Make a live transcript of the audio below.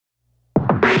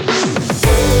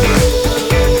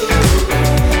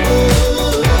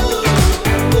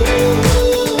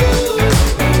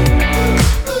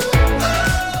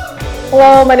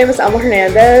Hello, my name is Alma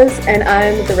Hernandez, and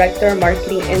I'm the Director of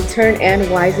Marketing Intern and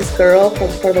Wisest Girl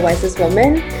for the Wisest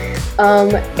Woman.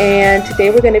 And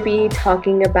today we're going to be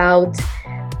talking about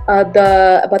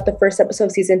the first episode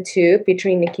of season 2,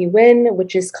 featuring Nikki Wynn,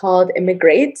 which is called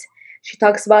Immigrate. She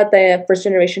talks about the first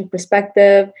generation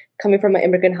perspective, coming from an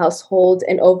immigrant household,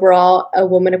 and overall a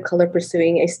woman of color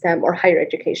pursuing a STEM or higher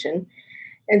education.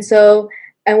 And so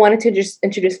I wanted to just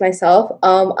introduce myself.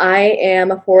 I am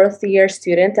a fourth year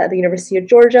student at the University of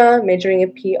Georgia, majoring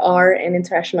in PR and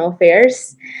international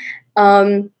affairs.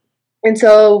 And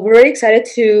so we're really excited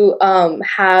to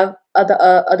have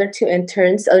other two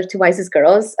interns, other two wisest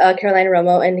girls, Caroline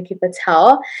Romo and Nikki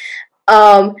Patel.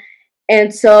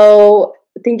 And so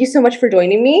thank you so much for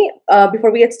joining me.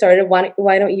 Before we get started,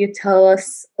 why don't you tell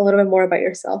us a little bit more about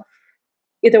yourself?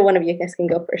 Either one of you guys can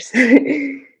go first.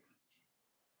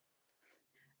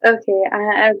 Okay,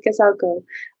 I guess I'll go.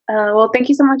 Well, thank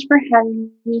you so much for having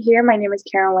me here. My name is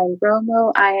Caroline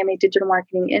Romo. I am a digital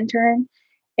marketing intern,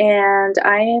 and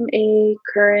I am a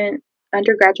current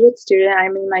undergraduate student.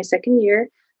 I'm in my second year.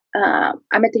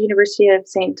 I'm at the University of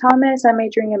St. Thomas. I'm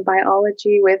majoring in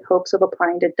biology with hopes of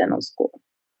applying to dental school.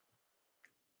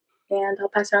 And I'll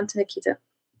pass it on to Nikita.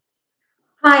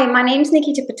 Hi, my name is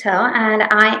Nikita Patel, and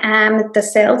I am the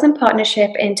Sales and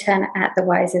Partnership Intern at The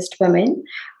Wisest Women.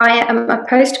 I am a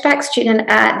post-bac student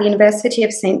at the University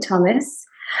of St. Thomas,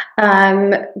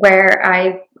 where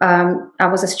I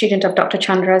was a student of Dr.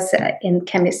 Chandra's in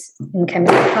chemistry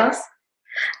class,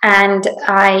 and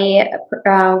I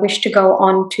wish to go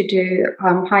on to do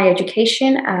higher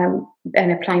education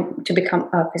and applying to become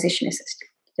a physician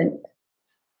assistant.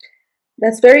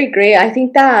 That's very great. I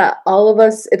think that all of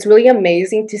us, it's really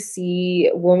amazing to see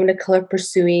women of color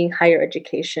pursuing higher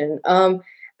education.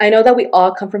 I know that we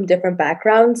all come from different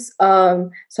backgrounds. So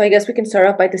I guess we can start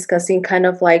off by discussing kind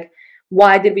of like,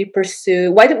 why do we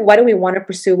want to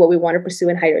pursue what we want to pursue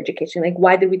in higher education? Like,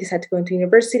 why did we decide to go into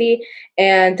university,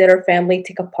 and did our family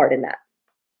take a part in that?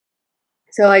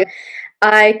 So like,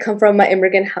 I come from an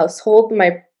immigrant household.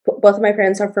 Both of my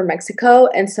parents are from Mexico,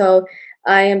 and so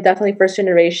I am definitely first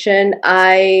generation.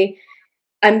 I'm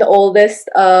the oldest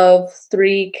of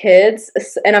 3 kids,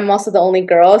 and I'm also the only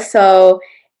girl. So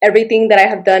everything that I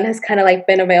have done has kind of like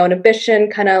been of my own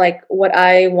ambition, kind of like what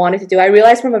I wanted to do. I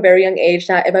realized from a very young age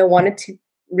that if I wanted to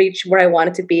reach where I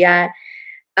wanted to be at,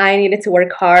 I needed to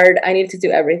work hard. I needed to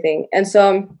do everything. And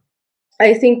so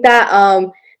I think that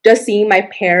just seeing my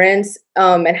parents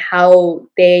and how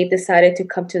they decided to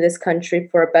come to this country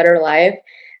for a better life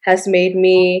has made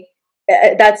me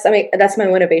that's my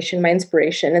motivation, my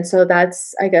inspiration. And so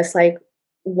that's, I guess, like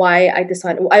why I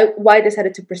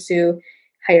decided to pursue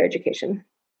higher education.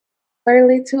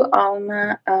 Similarly to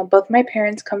Alma, both my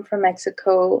parents come from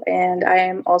Mexico, and I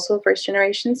am also a first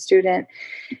generation student.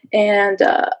 And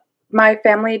my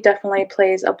family definitely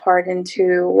plays a part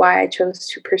into why I chose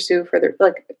to pursue further,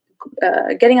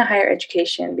 getting a higher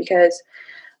education, because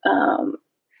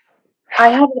I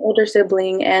have an older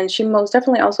sibling, and she most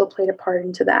definitely also played a part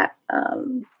into that.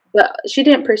 But she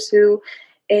didn't pursue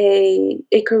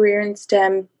a career in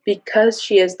STEM because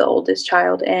she is the oldest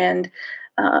child, and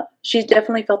she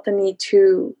definitely felt the need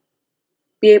to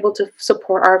be able to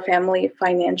support our family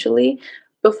financially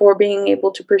before being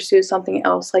able to pursue something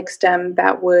else like STEM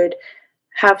that would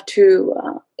have to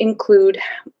include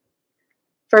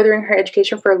furthering her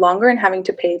education for longer and having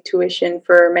to pay tuition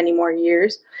for many more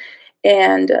years.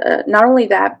 And not only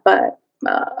that, but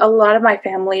a lot of my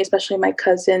family, especially my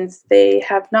cousins, they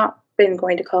have not been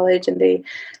going to college, and they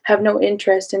have no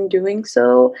interest in doing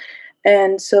so.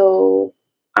 And so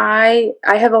I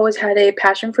have always had a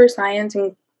passion for science,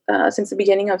 and since the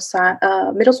beginning of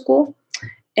middle school.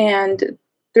 And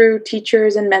through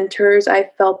teachers and mentors,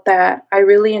 I felt that I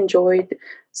really enjoyed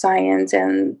science,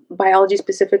 and biology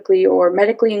specifically, or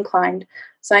medically inclined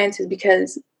sciences,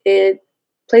 because it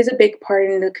plays a big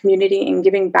part in the community and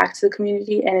giving back to the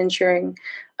community and ensuring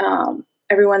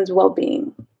everyone's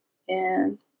well-being.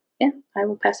 And yeah, I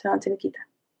will pass it on to Nikita.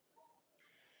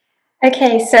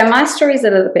 Okay, so my story is a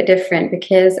little bit different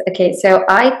because, so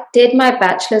I did my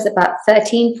bachelor's about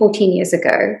 13, 14 years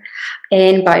ago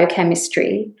in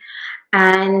biochemistry.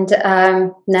 And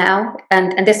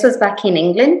this was back in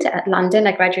England at London.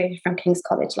 I graduated from King's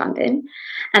College London.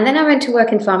 And then I went to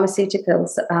work in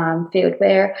pharmaceuticals field,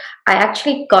 where I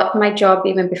actually got my job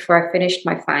even before I finished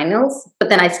my finals. But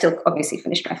then I still obviously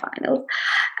finished my finals.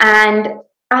 And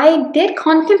I did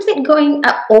contemplate going.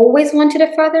 I always wanted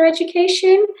a further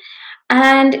education.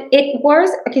 And it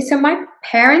was, so my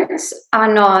parents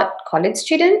are not college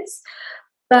students,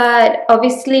 But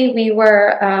obviously, we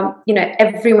were,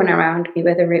 everyone around me,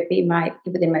 whether it be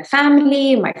within my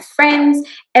family, my friends,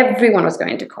 everyone was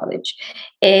going to college.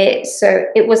 So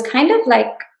it was kind of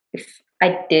like, if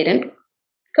I didn't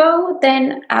go,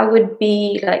 then I would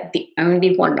be like the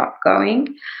only one not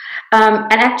going.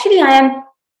 And actually, I am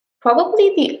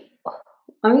probably the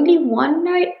only one,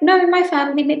 no, in my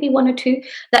family, maybe one or two,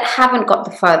 that haven't got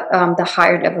the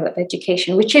higher level of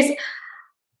education, which is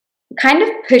kind of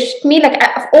pushed me. Like,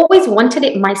 I've always wanted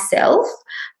it myself,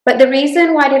 but the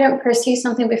reason why I didn't pursue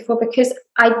something before, because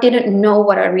I didn't know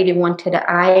what I really wanted.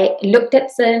 I looked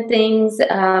at certain things,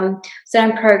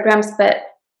 certain programs, but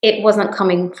it wasn't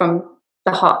coming from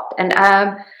the heart. And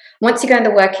once you go in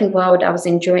the working world, I was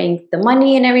enjoying the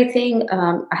money and everything.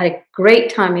 I had a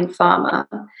great time in pharma.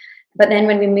 But then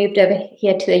when we moved over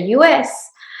here to the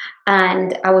US,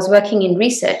 and I was working in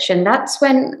research, and that's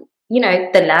when,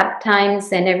 the lab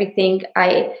times and everything,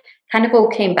 I kind of all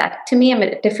came back to me. I'm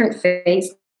at a different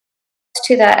phase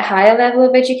to that higher level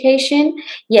of education.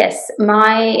 Yes,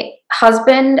 my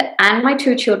husband and my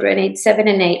two children, aged 7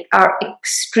 and 8, are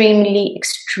extremely,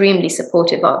 extremely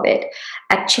supportive of it.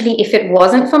 Actually, if it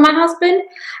wasn't for my husband,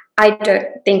 I don't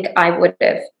think I would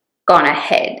have gone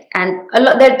ahead. And a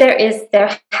lot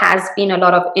there has been a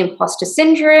lot of imposter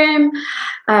syndrome,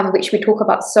 which we talk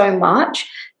about so much,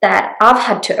 that I've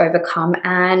had to overcome.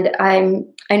 And I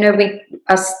know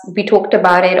we talked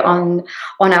about it on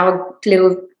our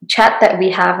little chat that we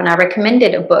have, and I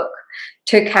recommended a book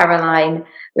to Caroline,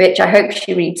 which I hope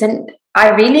she reads. And I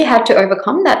really had to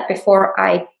overcome that before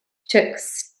I took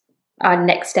our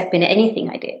next step in anything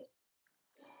I did.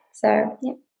 So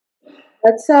yeah.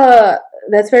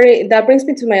 That brings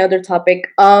me to my other topic.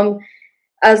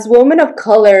 As women of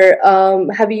color,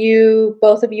 have you,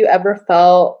 both of you, ever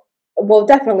felt, well,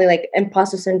 definitely, like,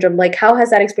 imposter syndrome? Like, how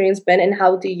has that experience been, and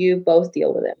how do you both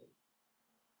deal with it?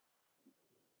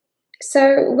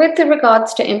 So with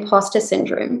regards to imposter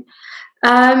syndrome,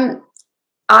 I've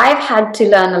had to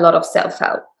learn a lot of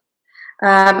self-help.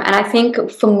 And I think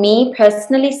for me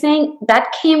personally, saying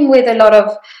that came with a lot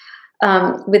of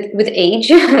with age,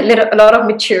 a lot of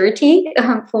maturity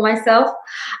for myself.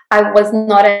 I was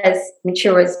not as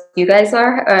mature as you guys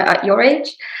are at your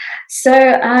age. So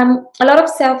a lot of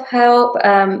self-help.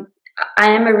 I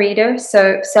am a reader,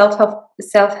 so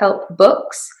self-help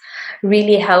books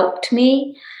really helped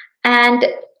me. And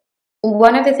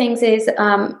one of the things is,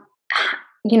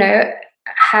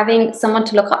 having someone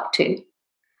to look up to,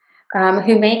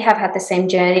 who may have had the same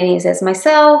journeys as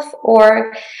myself,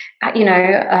 or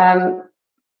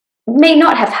may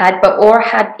not have had, or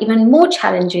had even more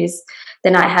challenges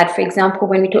than I had. For example,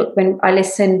 when I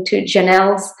listened to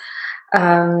Janelle's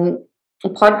when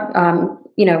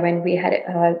we had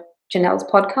Janelle's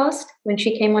podcast, when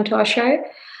she came onto our show,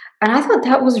 and I thought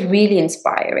that was really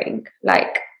inspiring.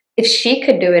 Like, if she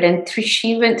could do it, and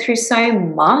she went through so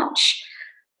much.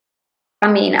 I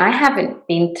mean, I haven't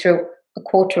been through a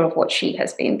quarter of what she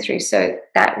has been through, so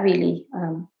that really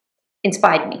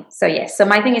inspired me. So yes, so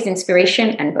my thing is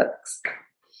inspiration and books.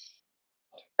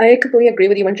 I completely agree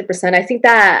with you 100%. I think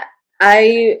that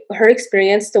her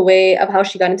experience, the way of how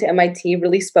she got into MIT,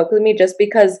 really spoke with me, just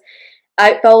because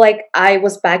I felt like I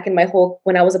was back in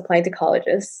when I was applying to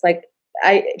colleges. Like,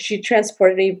 she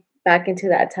transported me back into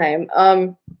that time.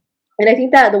 And I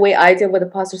think that the way I deal with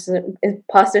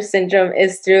imposter syndrome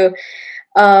is through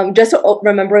just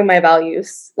remembering my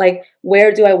values. Like,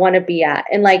 where do I want to be at?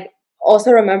 And, like,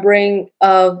 also remembering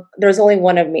there's only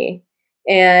one of me.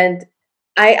 And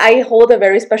I hold a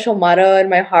very special motto in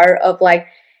my heart of, like,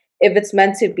 if it's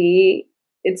meant to be,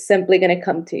 it's simply going to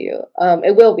come to you.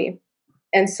 It will be.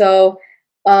 And so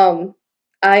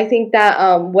I think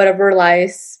that whatever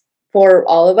lies for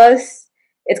all of us,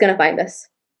 it's going to find us.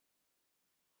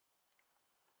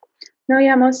 No,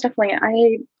 yeah, most definitely.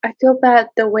 I feel that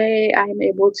the way I'm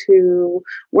able to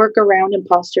work around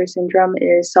imposter syndrome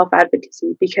is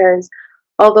self-advocacy, because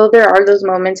although there are those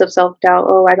moments of self-doubt,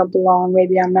 oh, I don't belong,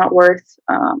 maybe I'm not worth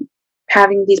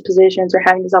having these positions or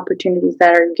having these opportunities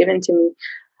that are given to me,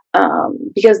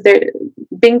 because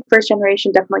being first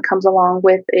generation definitely comes along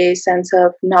with a sense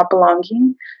of not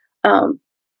belonging.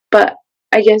 But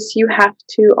I guess you have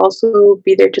to also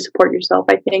be there to support yourself.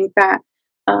 I think that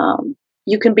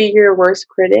you can be your worst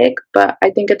critic, but I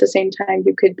think at the same time,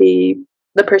 you could be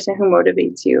the person who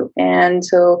motivates you. And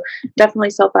so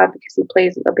definitely self-advocacy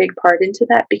plays a big part into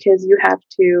that, because you have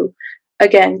to,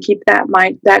 again, keep that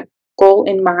goal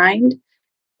in mind,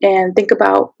 and think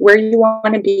about where you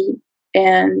want to be,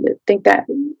 and think that,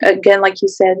 again, like you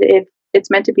said, if it's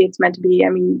meant to be, it's meant to be. I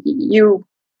mean, you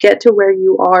get to where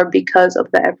you are because of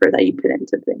the effort that you put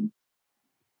into things.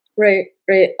 Right.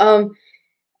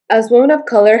 as women of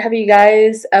color, have you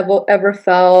guys ever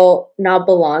felt not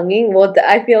belonging? Well,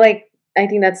 I feel like I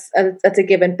think that's a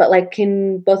given. But like,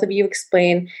 can both of you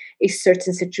explain a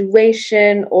certain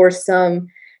situation or some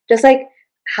just like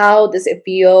how does it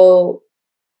feel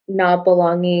not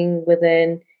belonging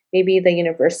within maybe the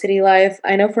university life?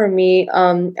 I know for me,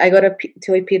 I go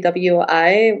to a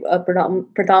PWI, a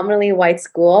predominantly white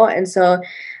school, and so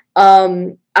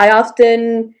I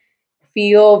often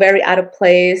feel very out of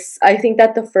place. I think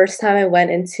that the first time I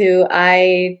went into,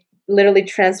 I literally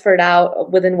transferred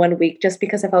out within 1 week just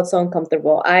because I felt so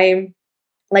uncomfortable. I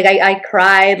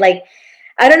cried. Like,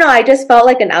 I don't know. I just felt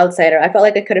like an outsider. I felt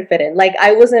like I couldn't fit in. Like,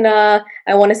 I was in I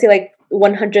want to say like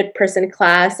 100-person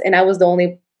class, and I was the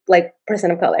only like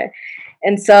person of color.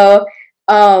 And so,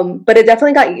 but it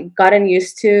definitely gotten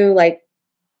used to like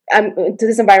to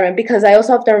this environment because I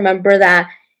also have to remember that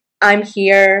I'm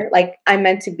here, like I'm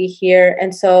meant to be here,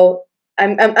 and so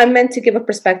I'm meant to give a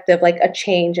perspective, like a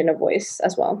change and a voice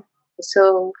as well.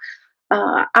 So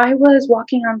I was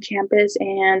walking on campus,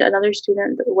 and another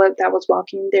student that was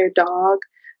walking their dog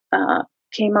uh,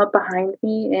 came up behind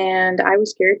me, and I was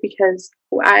scared because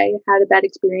I had a bad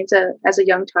experience as a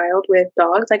young child with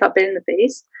dogs. I got bit in the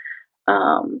face,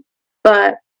 um,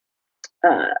 but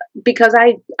uh, because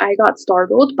I got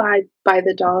startled by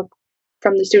the dog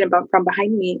from the student from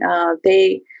behind me.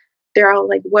 They're all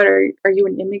like, "What are you,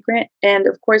 an immigrant?" And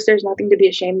of course, there's nothing to be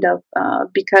ashamed of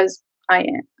because I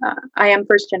am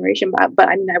first generation, but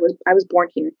I mean I was born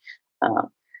here. Uh,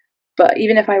 but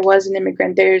even if I was an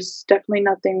immigrant, there's definitely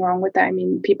nothing wrong with that. I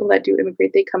mean, people that do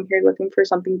immigrate, they come here looking for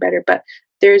something better. But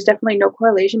there's definitely no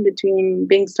correlation between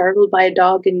being startled by a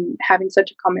dog and having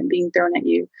such a comment being thrown at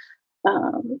you.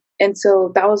 And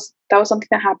so that was something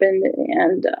that happened,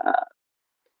 and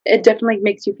it definitely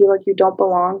makes you feel like you don't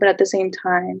belong. But at the same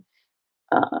time,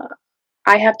 uh,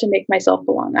 I have to make myself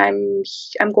belong.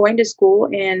 I'm going to school,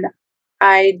 and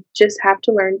I just have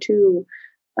to learn to,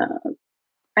 uh,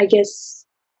 I guess,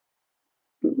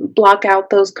 block out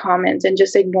those comments and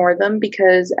just ignore them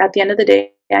because at the end of the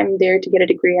day, I'm there to get a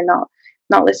degree and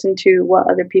not listen to what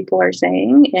other people are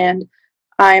saying. And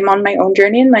I'm on my own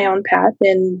journey and my own path,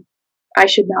 and I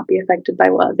should not be affected by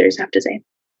what others have to say.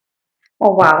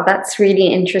 Oh, wow, that's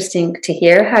really interesting to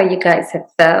hear how you guys have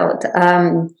felt.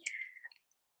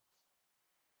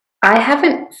 I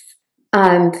haven't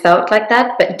felt like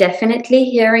that, but definitely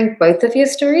hearing both of your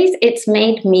stories, it's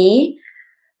made me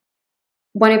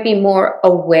want to be more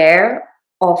aware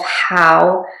of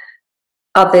how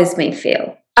others may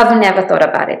feel. I've never thought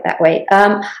about it that way.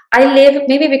 I live,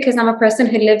 maybe because I'm a person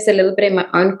who lives a little bit in my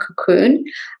own cocoon,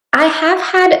 I have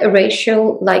had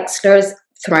racial like slurs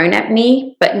thrown at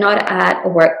me, but not at a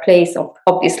workplace,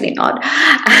 obviously not,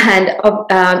 and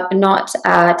not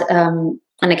at an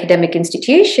academic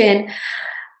institution.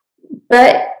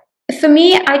 But for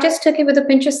me, I just took it with a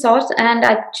pinch of salt, and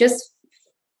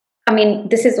I mean,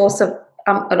 this is also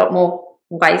a lot more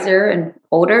wiser and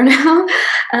older now.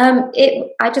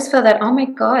 I just felt that, oh my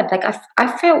God, like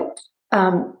I felt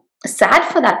sad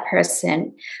for that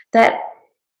person, that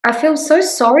I feel so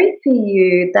sorry for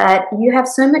you that you have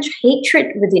so much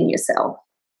hatred within yourself.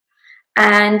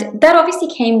 And that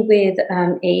obviously came with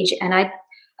age. And I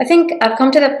think I've come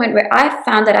to that point where I've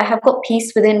found that I have got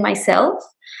peace within myself,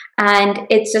 and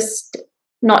it's just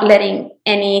not letting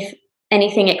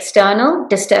anything external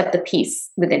disturb the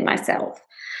peace within myself.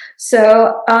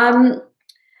 So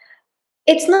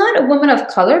it's not a woman of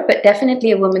color, but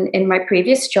definitely a woman. In my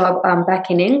previous job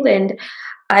back in England,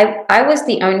 I was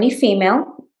the only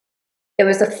female. It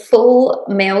was a full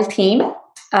male team.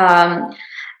 And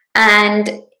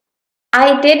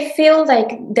I did feel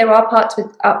like there are parts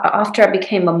with after I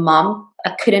became a mom,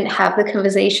 I couldn't have the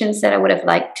conversations that I would have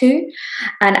liked to.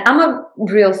 And I'm a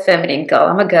real feminine girl.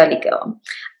 I'm a girly girl.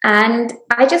 And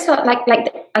I just felt like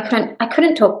I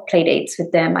couldn't talk play dates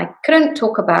with them. I couldn't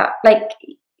talk about like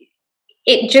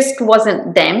it just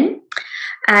wasn't them.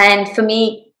 And for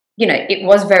me, it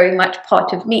was very much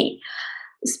part of me.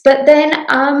 But then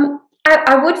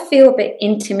I would feel a bit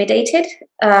intimidated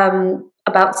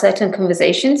about certain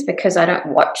conversations because I don't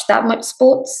watch that much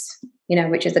sports,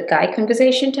 which is a guy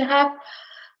conversation to have.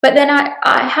 But then how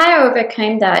I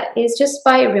overcame that is just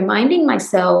by reminding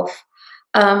myself,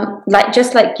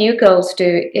 just like you girls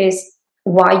do, is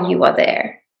why you are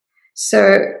there.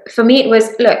 So for me, it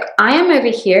was, look, I am over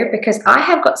here because I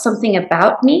have got something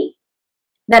about me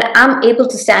that I'm able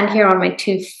to stand here on my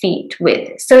 2 feet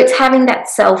with. So it's having that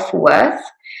self-worth.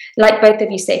 Like both of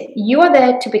you say, you are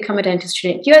there to become a dental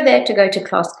student. You're there to go to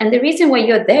class. And the reason why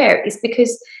you're there is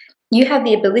because you have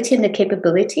the ability and the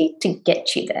capability to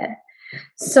get you there.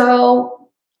 So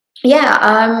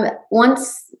Yeah,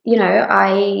 once,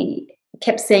 I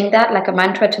kept saying that like a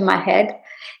mantra to my head,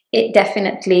 it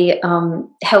definitely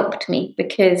helped me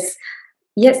because,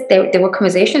 yes, there were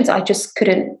conversations I just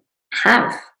couldn't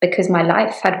have because my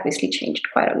life had obviously changed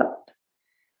quite a lot.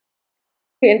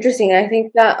 Interesting. I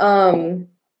think that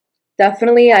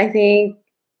definitely I think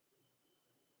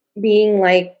being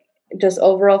like just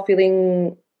overall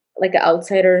feeling like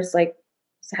outsiders like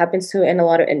happens to in a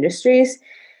lot of industries.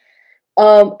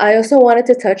 I also wanted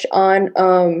to touch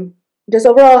on just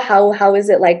overall how is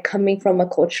it like coming from a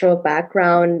cultural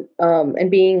background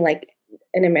and being like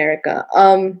in America.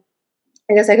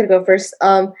 I guess I could go first.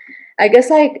 I guess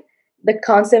like the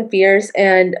constant fears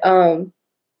and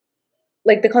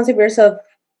like the constant fears of,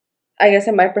 I guess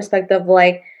in my perspective,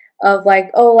 like of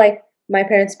like, oh, like my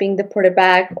parents being deported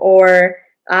back, or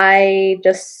I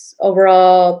just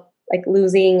overall like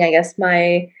losing, I guess,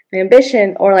 my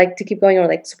ambition, or like to keep going, or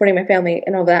like supporting my family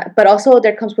and all that. But also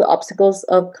there comes with obstacles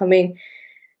of coming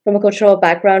from a cultural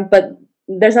background, but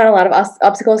there's not a lot of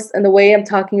obstacles. And the way I'm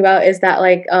talking about is that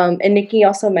like, and Nikki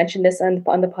also mentioned this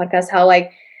on the podcast, how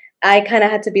like I kind of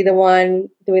had to be the one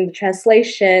doing the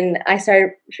translation. I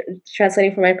started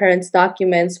translating for my parents'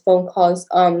 documents, phone calls,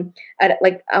 at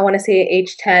like I want to say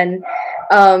age 10,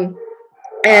 um,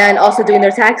 and also doing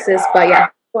their taxes. But yeah,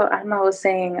 Well, Emma was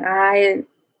saying, I,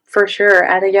 for sure,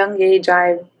 at a young age,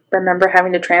 I remember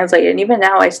having to translate. And even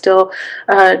now, I still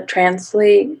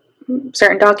translate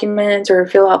certain documents or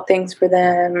fill out things for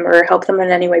them or help them in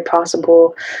any way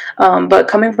possible. But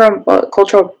coming from a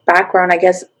cultural background, I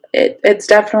guess it's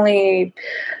definitely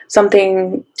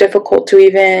something difficult to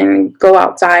even go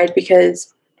outside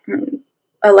because.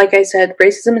 Like I said,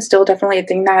 racism is still definitely a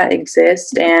thing that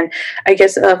exists, and I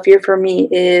guess a fear for me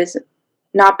is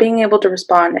not being able to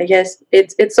respond. I guess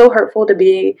it's so hurtful to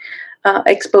be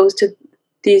exposed to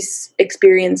these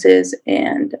experiences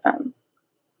and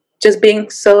just being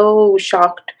so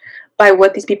shocked by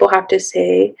what these people have to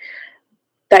say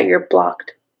that you're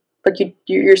blocked. Like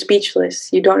you're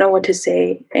speechless. You don't know what to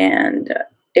say, and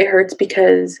it hurts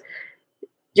because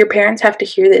your parents have to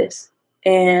hear this,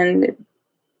 and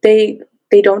they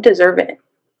they don't deserve it.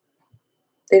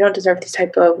 They don't deserve these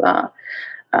type of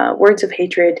words of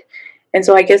hatred. And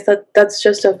so I guess that's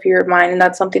just a fear of mine, and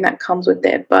that's something that comes with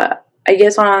it. But I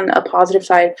guess on a positive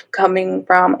side, coming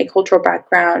from a cultural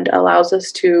background allows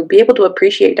us to be able to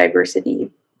appreciate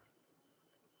diversity.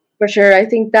 for sure. I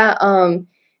think that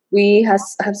we have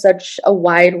such a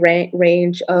wide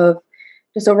range of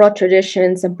just overall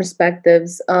traditions and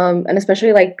perspectives, and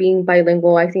especially like being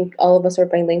bilingual. I think all of us are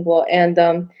bilingual, and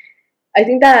I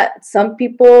think that some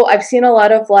people I've seen a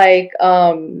lot of like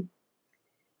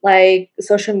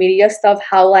social media stuff,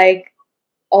 how like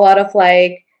a lot of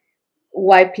like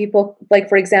white people, like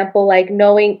for example, like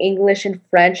knowing English and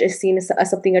French is seen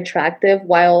as something attractive,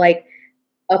 while like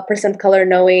a person of color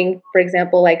knowing, for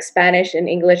example, like Spanish and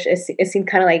English is seen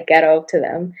kind of like ghetto to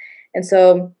them. And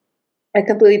so I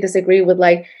completely disagree with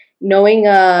like knowing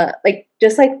like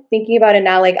just like thinking about it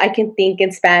now, like I can think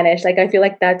in Spanish. Like I feel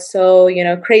like that's so,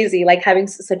 crazy, like having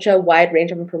such a wide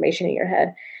range of information in your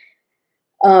head.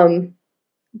 Um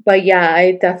but yeah,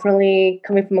 I definitely,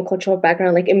 coming from a cultural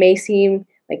background, like it may seem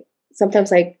like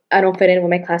sometimes like I don't fit in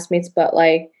with my classmates, but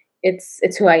like it's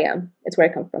who I am. It's where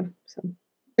I come from. So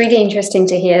Really interesting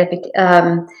to hear.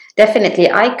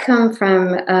 Definitely, I come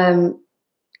from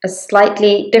a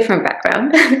slightly different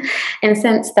background in the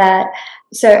sense that,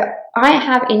 so I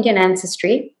have Indian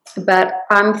ancestry, but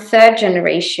I'm third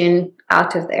generation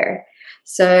out of there.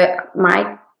 So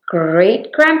my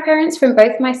great grandparents from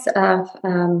both my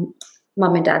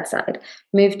mom and dad's side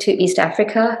moved to East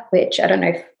Africa, which I don't know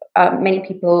if many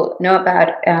people know about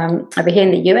over here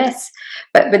in the US,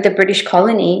 but with the British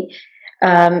colony,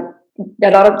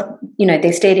 a lot of,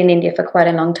 they stayed in India for quite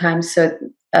a long time. So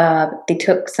they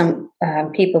took some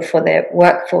people for their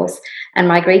workforce and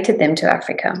migrated them to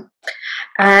Africa.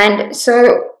 And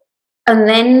so,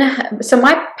 so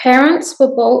my parents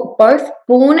were both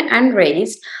born and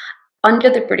raised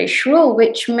under the British rule,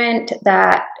 which meant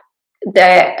that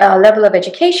their level of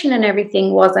education and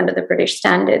everything was under the British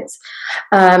standards.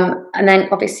 And then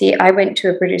obviously I went to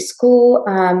a British school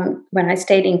when I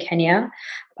stayed in Kenya.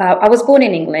 I was born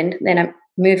in England, then I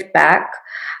moved back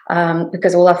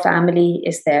because all our family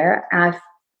is there. I've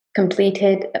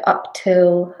completed up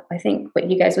till, I think, what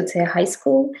you guys would say high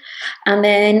school. And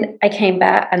then I came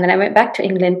back and then I went back to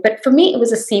England. But for me, it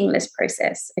was a seamless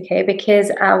process, okay, because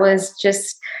I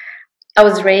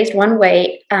was raised one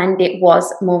way and it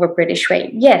was more of a British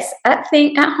way. Yes, at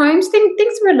home,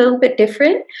 things were a little bit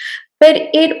different. but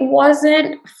it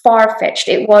wasn't far-fetched.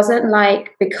 It wasn't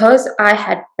like, because I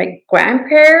had my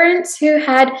grandparents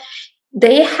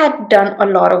they had done a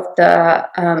lot of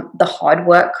the hard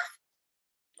work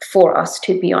for us,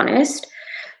 to be honest.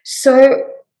 So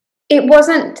it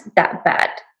wasn't that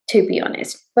bad, to be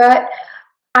honest. But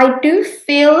I do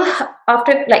feel,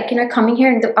 after, like, coming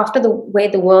here, and after the way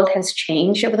the world has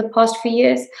changed over the past few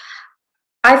years,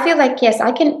 I feel like, yes,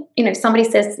 I can, if somebody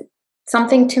says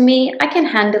something to me, I can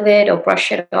handle it or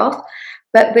brush it off.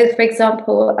 But with, for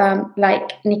example,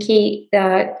 like Nikki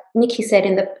said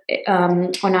in the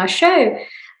on our show,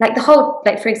 like the whole,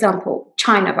 like, for example,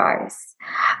 China virus,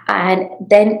 and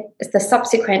then the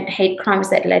subsequent hate crimes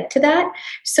that led to that.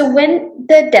 So when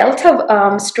the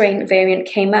Delta strain variant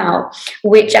came out,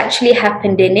 which actually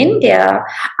happened in India,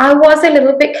 I was a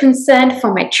little bit concerned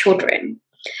for my children.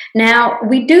 Now,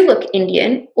 we do look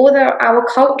Indian, although our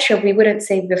culture, we wouldn't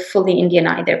say we're fully Indian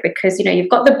either, because, you've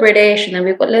got the British, and then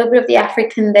we've got a little bit of the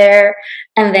African there,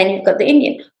 and then you've got the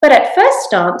Indian. But at first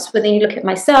glance, whether you look at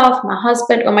myself, my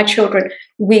husband, or my children,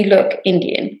 we look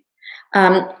Indian.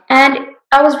 And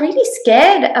I was really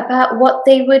scared about what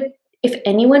they would, if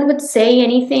anyone would say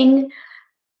anything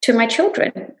to my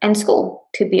children in school,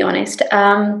 to be honest.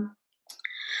 And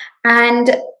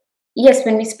yes,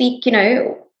 when we speak,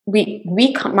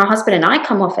 my husband and I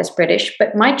come off as British,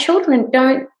 but my children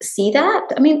don't see that.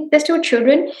 I mean, they're still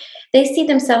children. They see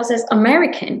themselves as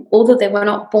American, although they were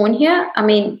not born here. I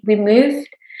mean, we moved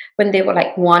when they were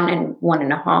like 1 and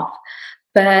 1.5.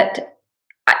 But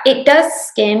it does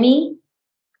scare me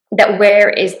that where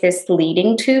is this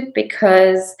leading to?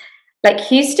 Because, like,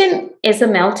 Houston is a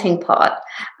melting pot.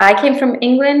 I came from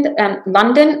England,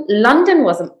 London. London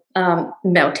was a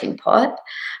melting pot.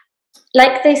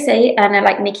 Like they say, and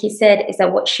like Nikki said, is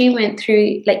that what she went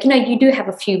through, like, you do have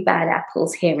a few bad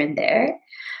apples here and there.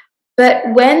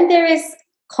 But when there is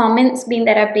comments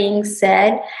that are being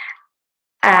said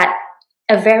at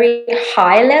a very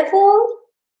high level,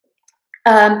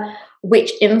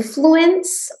 which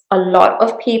influence a lot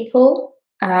of people,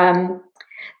 that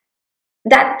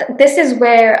this is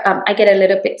where I get a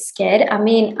little bit scared. I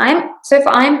mean,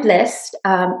 I'm blessed.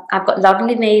 I've got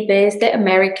lovely neighbors. They're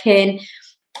American.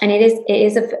 And it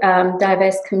is a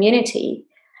diverse community,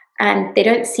 and they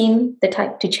don't seem the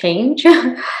type to change.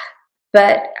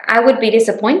 But I would be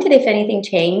disappointed if anything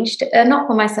changed, not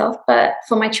for myself, but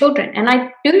for my children. And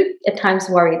I do at times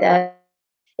worry that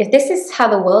if this is how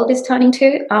the world is turning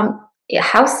to,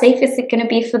 how safe is it going to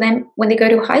be for them when they go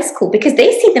to high school? Because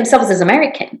they see themselves as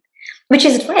American, which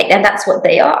is right, and that's what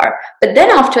they are. But then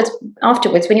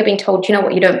afterwards, when you're being told,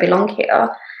 you don't belong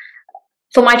here,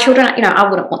 for my children, I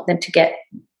wouldn't want them to get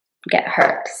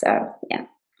hurt. So yeah,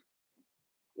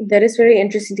 that is very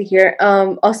interesting to hear.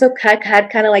 Also, Kat had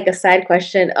kind of like a side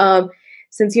question.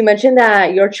 Since you mentioned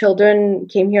that your children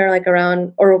came here like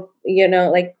around, or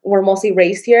like were mostly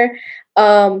raised here,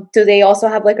 do they also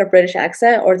have like a British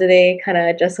accent, or do they kind of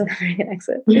adjust with American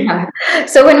accent? Yeah.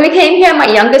 So when we came here, my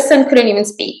youngest son couldn't even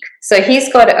speak. So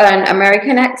he's got an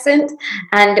American accent,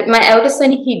 and my eldest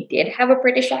son, he did have a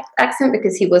British accent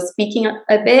because he was speaking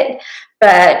a bit,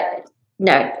 but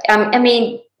no. I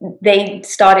mean, they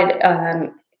started.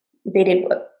 They did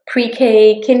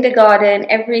pre-K, kindergarten,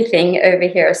 everything over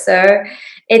here. So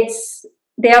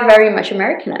they are very much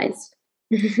Americanized.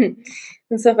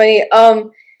 That's so funny.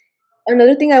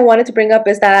 Another thing I wanted to bring up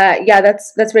is that, yeah,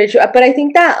 that's very true. But I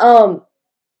think that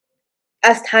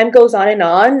as time goes on and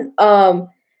on,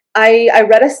 I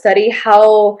read a study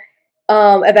how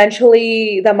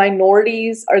eventually the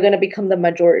minorities are going to become the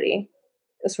majority.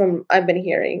 That's from I've been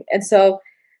hearing, and so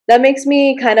that makes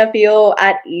me kind of feel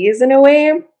at ease in a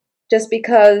way, just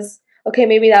because, okay,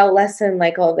 maybe that'll lessen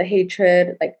like all the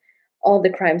hatred, like all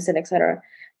the crimes and etc.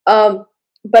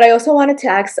 But I also wanted to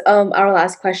ask our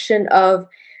last question of,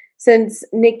 since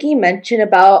Nikki mentioned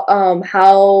about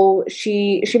how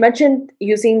she mentioned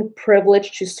using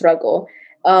privilege to struggle,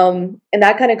 and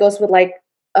that kind of goes with like,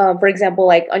 for example,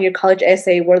 like on your college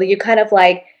essay where you kind of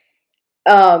like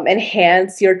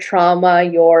enhance your trauma,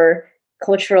 your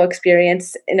cultural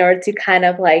experience in order to kind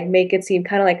of like make it seem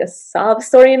kind of like a sob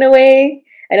story in a way.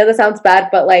 I know that sounds bad,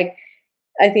 but like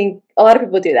I think a lot of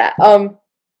people do that.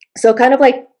 So kind of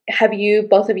like, have you,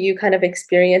 both of you, kind of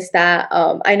experienced that?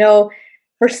 I know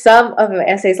for some of my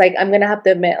essays, like I'm gonna have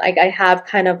to admit, like I have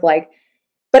kind of like,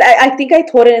 but I think I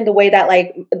told it in the way that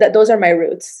like that those are my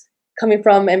roots. Coming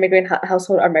from immigrant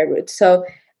household are my roots. So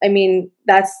I mean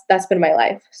that's been my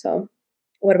life. So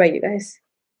what about you guys?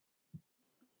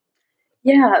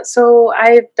 Yeah, so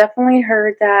I've definitely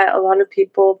heard that a lot of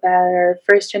people that are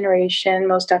first generation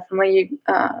most definitely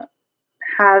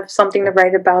have something to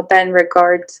write about that in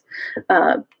regards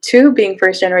to being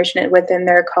first generation within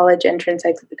their college entrance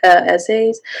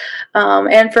essays.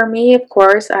 And for me, of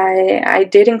course, I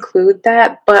did include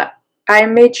that, but I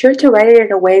made sure to write it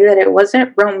in a way that it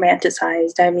wasn't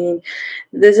romanticized. I mean,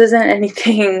 this isn't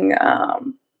anything, I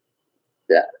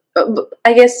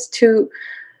guess, to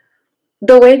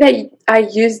the way that I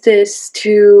used this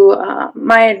to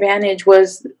my advantage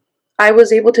was I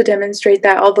was able to demonstrate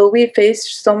that although we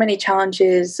faced so many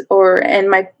challenges, and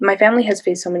my family has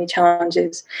faced so many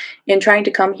challenges in trying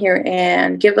to come here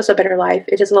and give us a better life,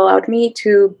 it has allowed me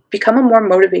to become a more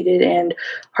motivated and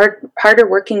harder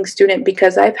working student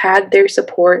because I've had their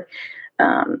support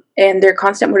and their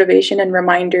constant motivation and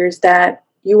reminders that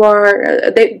you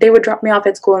are, they would drop me off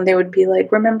at school and they would be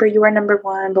like, remember, you are number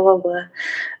one, blah, blah,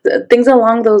 blah. Things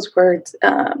along those words.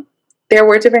 They're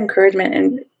words of encouragement.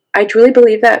 And I truly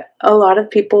believe that a lot of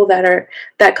people that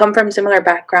come from similar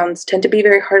backgrounds tend to be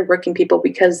very hardworking people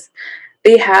because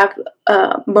they have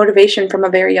motivation from a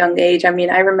very young age. I mean,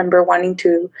 I remember wanting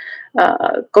to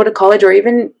go to college or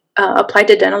even apply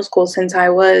to dental school since I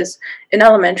was in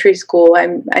elementary school.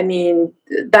 I mean,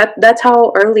 that's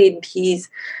how early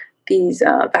these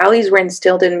values were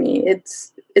instilled in me.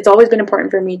 It's always been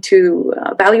important for me to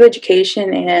value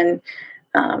education and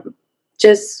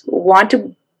just want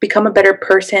to become a better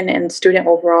person and student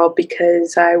overall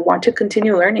because I want to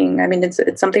continue learning. I mean, it's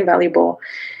something valuable,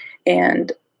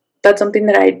 and that's something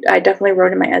that I definitely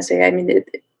wrote in my essay. I mean,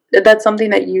 that's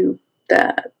something that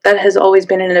has always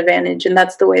been an advantage, and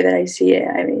that's the way that I see it.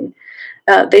 I mean,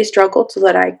 they struggled so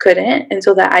that I couldn't, and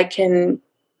so that I can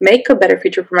make a better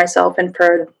future for myself and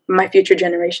for my future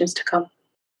generations to come.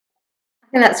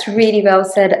 And that's really well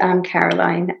said,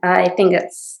 Caroline. I think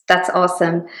that's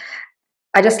awesome.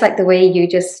 I just like the way you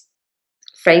just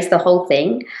phrase the whole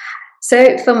thing.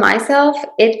 So for myself,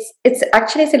 it's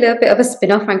a little bit of a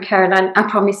spin-off on Caroline. I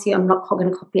promise you I'm not going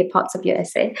to copy parts of your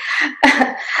essay.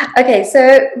 Okay,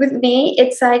 so with me,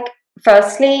 it's like,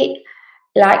 firstly,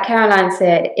 like Caroline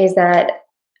said, is that,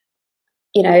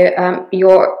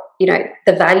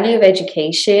 the value of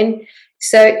education.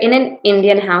 So in an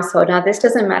Indian household, now this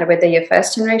doesn't matter whether you're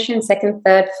first generation, second,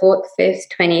 third, fourth, fifth,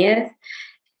 20th,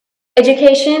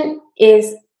 education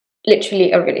is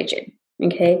literally a religion,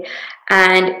 okay?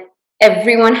 And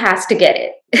everyone has to get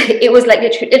it. It was like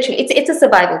literally it's a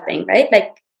survival thing, right?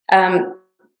 Like,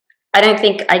 I don't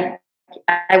think I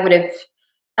would have,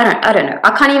 I don't know.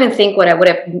 I can't even think what I would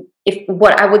have,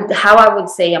 how I would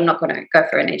say I'm not going to go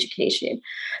for an education.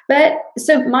 But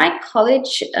so my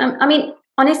college,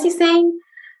 honestly saying,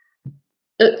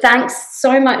 thanks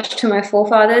so much to my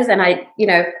forefathers and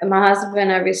my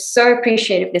husband. I was so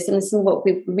appreciative of this, and this is what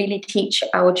we really teach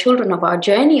our children of our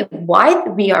journey of why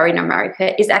we are in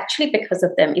America is actually because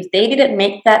of them. If they didn't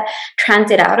make that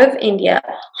transit out of India,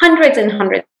 hundreds and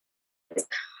hundreds,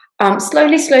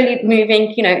 slowly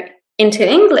moving, into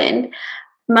England,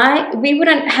 we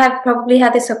wouldn't have probably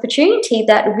had this opportunity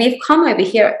that we've come over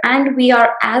here, and we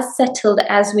are as settled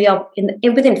as we are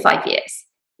within 5 years.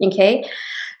 Okay,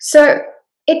 so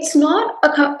it's not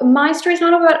my story is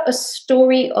not about a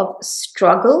story of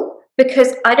struggle,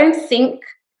 because I don't think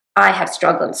I have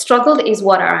struggled. Struggled is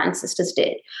what our ancestors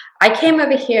did. I came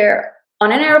over here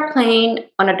on an airplane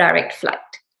on a direct flight,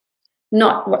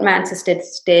 not what my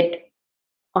ancestors did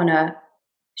on a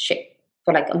ship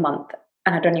for like a month.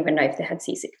 And I don't even know if they had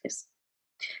seasickness.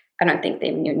 I don't think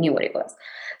they knew what it was.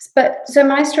 But so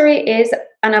my story is,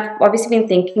 and I've obviously been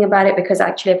thinking about it because I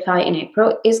actually apply in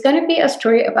April, is going to be a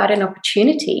story about an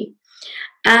opportunity.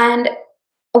 And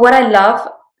what I love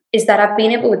is that I've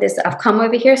been able with this. I've come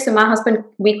over here. So my husband,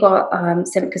 we got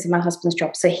sent because of my husband's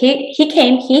job. So he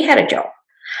came, he had a job.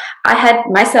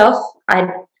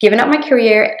 I'd given up my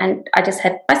career, and I just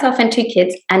had myself and 2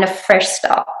 kids and a fresh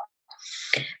start.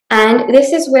 And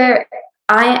this is where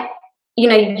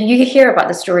you hear about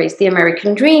the stories, the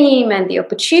American dream and the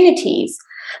opportunities.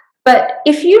 But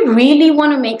if you really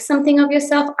want to make something of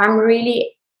yourself, I'm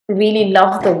really, really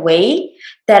love the way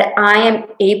that I am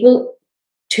able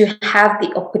to have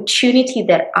the opportunity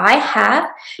that I have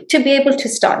to be able to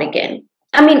start again.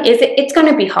 I mean, it's going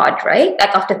to be hard, right?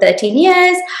 Like after 13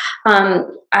 years, I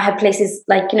have places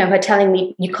like, who are telling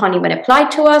me you can't even apply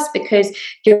to us because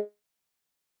you're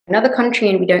in another country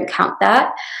and we don't count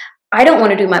that. I don't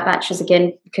want to do my bachelor's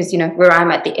again because, where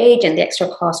I'm at the age and the extra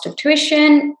cost of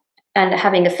tuition and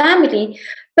having a family.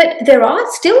 But there are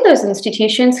still those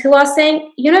institutions who are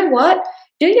saying, you know what,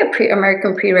 do your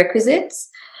American prerequisites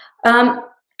and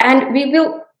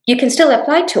you can still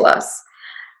apply to us.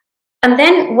 And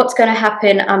then what's going to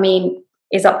happen,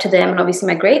 is up to them. And obviously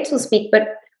my grades will speak,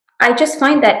 but I just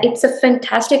find that it's a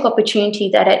fantastic opportunity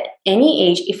that at any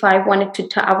age, if I wanted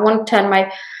to, I want to turn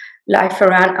my life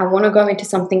around, I want to go into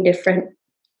something different,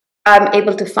 I'm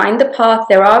able to find the path.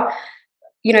 There are,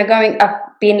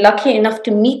 I've been lucky enough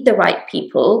to meet the right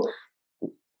people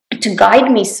to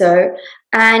guide me.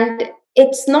 And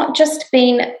it's not just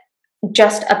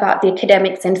about the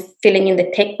academics and filling in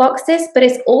the tick boxes, but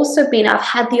it's also been, I've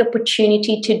had the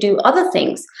opportunity to do other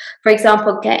things. For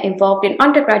example, get involved in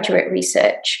undergraduate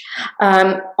research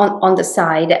on the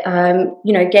side,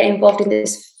 get involved in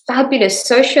this fabulous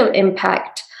social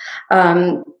impact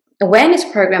awareness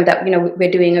program that,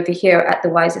 we're doing over here at the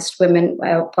Wisest Women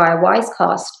via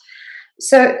Wisecast.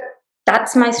 So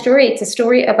that's my story. It's a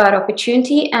story about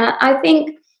opportunity. And I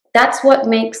think that's what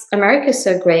makes America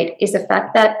so great, is the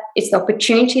fact that it's the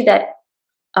opportunity that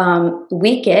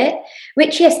we get,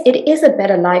 which, yes, it is a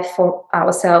better life for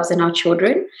ourselves and our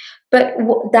children, but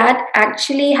that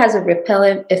actually has a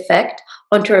ripple effect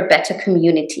onto a better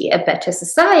community, a better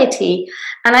society.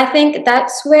 And I think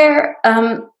that's where,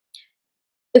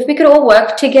 if we could all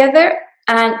work together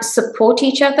and support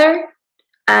each other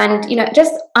and,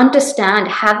 just understand,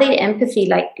 have the empathy,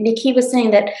 like Nikki was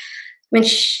saying, that when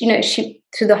she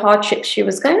through the hardship she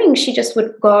was going, she just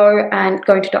would go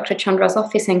into Dr. Chandra's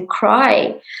office and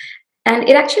cry. And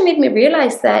it actually made me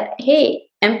realize that, hey,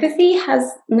 empathy has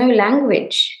no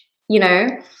language.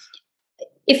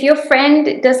 If your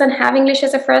friend doesn't have English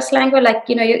as a first language, like,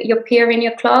 your peer in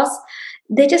your class,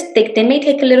 they may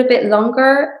take a little bit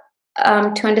longer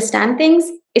to understand things.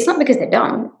 It's not because they're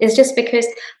dumb. It's just because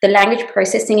the language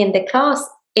processing in the class,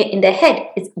 in their head,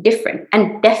 is different.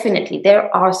 And definitely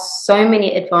there are so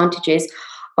many advantages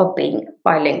of being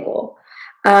bilingual.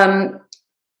 I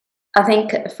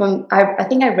think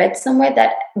I read somewhere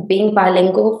that being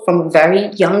bilingual from a very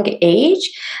young age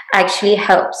actually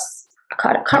helps. I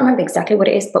can't remember exactly what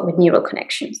it is, but with neural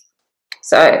connections.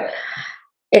 So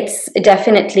it's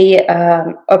definitely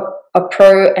a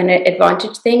pro and an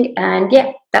advantage thing. And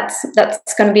yeah, that's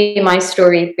going to be my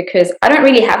story, because I don't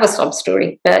really have a sob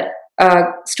story, but a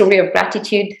story of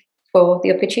gratitude for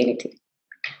the opportunity.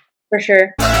 For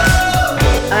sure.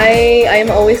 I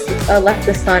am always left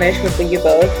astonished with you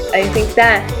both. I think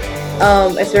that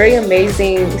it's very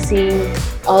amazing seeing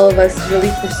all of us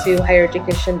really pursue higher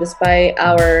education despite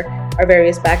our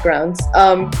various backgrounds.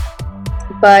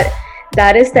 But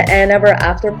that is the end of our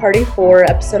after party for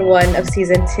episode 1 of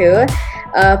season 2.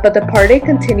 But the party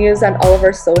continues on all of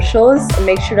our socials.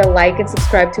 Make sure to like and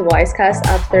subscribe to Wisecast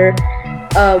after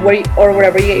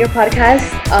wherever you get your podcast,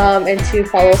 and to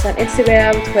follow us on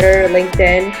Instagram, Twitter,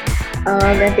 LinkedIn.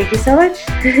 And thank you so much.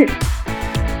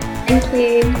 Thank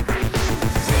you.